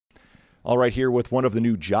All right, here with one of the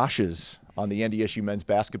new Joshes on the NDSU men's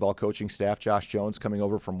basketball coaching staff, Josh Jones, coming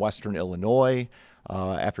over from Western Illinois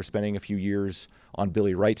after spending a few years on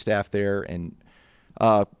Billy Wright's staff there and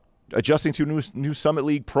adjusting to a new Summit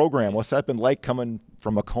League program. What's that been like coming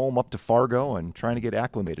from Macomb up to Fargo and trying to get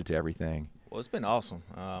acclimated to everything? Well, it's been awesome.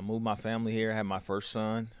 Moved my family here. I had my first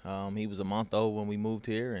son. He was a month old when we moved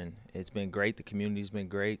here, and it's been great. The community's been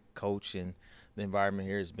great. Coach and the environment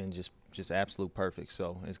here has been just absolute perfect.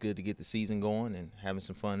 So it's good to get the season going and having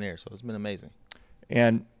some fun there. So it's been amazing.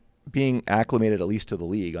 And being acclimated at least to the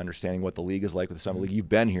league, understanding what the league is like with the Summit League. You've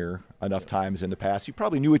been here enough times in the past. You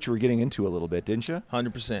probably knew what you were getting into a little bit, didn't you?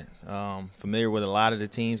 100%. Familiar with a lot of the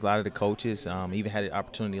teams, a lot of the coaches. Even had the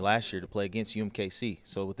opportunity last year to play against UMKC.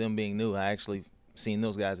 So with them being new, I actually seen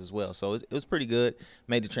those guys as well. So it was pretty good.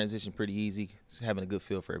 Made the transition pretty easy. Having a good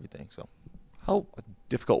feel for everything. So. How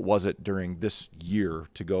difficult was it during this year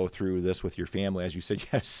to go through this with your family? As you said, you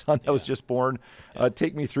had a son that was just born.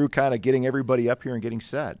 Take me through kind of getting everybody up here and getting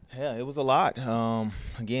set. Yeah, it was a lot.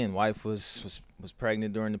 Again, wife was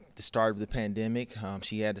pregnant during the start of the pandemic.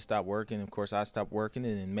 She had to stop working. Of course, I stopped working.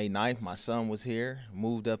 And then May 9th, my son was here,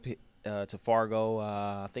 moved up to Fargo.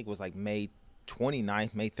 I think it was like May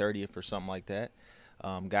 29th, May 30th or something like that.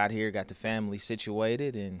 Got here, got the family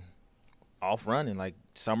situated, and off running, like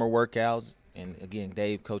summer workouts. And again,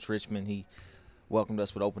 Dave, Coach Richmond, he welcomed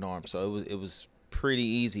us with open arms. So it was pretty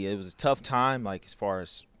easy. It was a tough time, like as far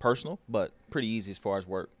as personal, but pretty easy as far as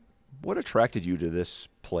work. What attracted you to this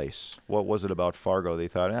place? What was it about Fargo they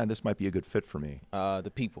thought, this might be a good fit for me?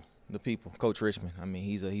 The people. Coach Richmond. I mean,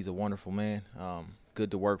 he's a wonderful man.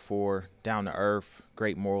 Good to work for, down to earth,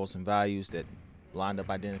 great morals and values that lined up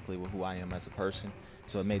identically with who I am as a person.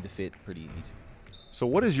 So it made the fit pretty easy. So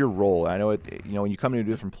what is your role? I know when you come into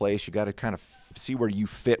a different place, you got to kind of see where you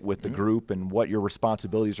fit with the group and what your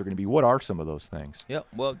responsibilities are going to be. What are some of those things? Yeah,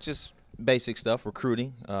 well, just basic stuff,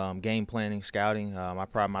 recruiting, game planning, scouting. I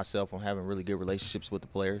pride myself on having really good relationships with the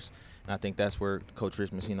players. And I think that's where Coach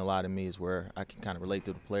Richmond's seen a lot of me, is where I can kind of relate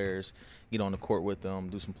to the players, get on the court with them,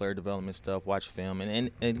 do some player development stuff, watch film, and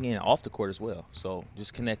again, off the court as well. So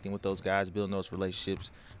just connecting with those guys, building those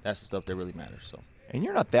relationships, that's the stuff that really matters. So. And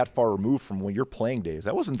you're not that far removed from when your playing days.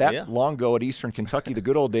 That wasn't that long ago at Eastern Kentucky, the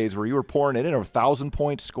good old days where you were pouring it in, a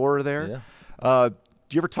 1,000-point scorer there. Yeah.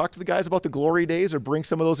 Do you ever talk to the guys about the glory days or bring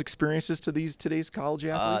some of those experiences to today's college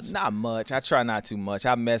athletes? Not much. I try not too much.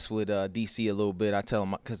 I mess with DC a little bit. I tell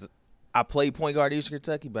them, because I played point guard at Eastern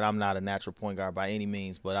Kentucky, but I'm not a natural point guard by any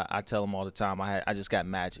means. But I tell them all the time, I just got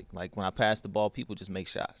magic. Like when I pass the ball, people just make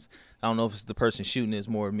shots. I don't know if it's the person shooting is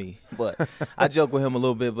more me, but I joke with him a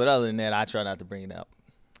little bit. But other than that, I try not to bring it up.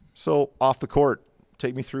 So off the court,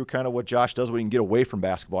 take me through kind of what Josh does when you can get away from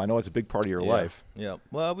basketball. I know it's a big part of your life. Yeah.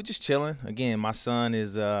 Well, we're just chilling. Again, my son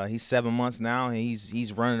is he's 7 months now, and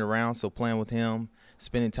he's running around. So playing with him,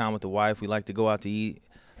 spending time with the wife. We like to go out to eat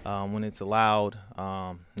when it's allowed.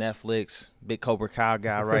 Netflix, big Cobra Kai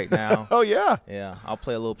guy right now. Oh yeah. Yeah. I'll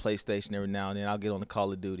play a little PlayStation every now and then. I'll get on the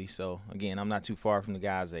Call of Duty. So again, I'm not too far from the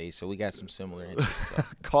guy's age, so we got some similar interests. So.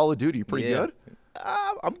 Call of Duty, you pretty good?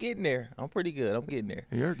 I'm getting there. I'm pretty good. I'm getting there.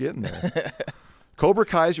 You're getting there. Cobra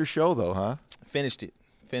Kai's your show, though, huh? Finished it.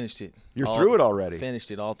 You're through it already? Finished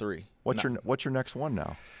it, all 3. What's your next one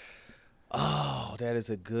now? Oh, that is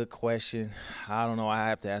a good question. I don't know. I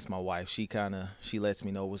have to ask my wife. She lets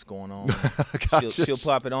me know what's going on. Gotcha. She'll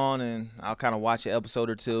pop it on, and I'll kind of watch an episode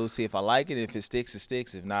or two, see if I like it. If it sticks, it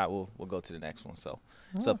sticks. If not, we'll go to the next one. So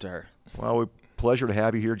it's up to her. Well, pleasure to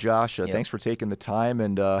have you here, Josh. Thanks for taking the time.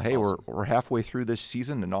 And, hey, awesome. we're halfway through this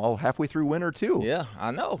season and all halfway through winter, too. Yeah,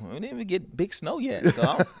 I know. We didn't even get big snow yet.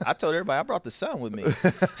 So I told everybody I brought the sun with me.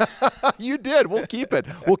 You did. We'll keep it.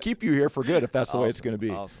 We'll keep you here for good if that's the way it's going to be.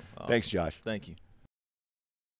 Awesome. Thanks, Josh. Thank you.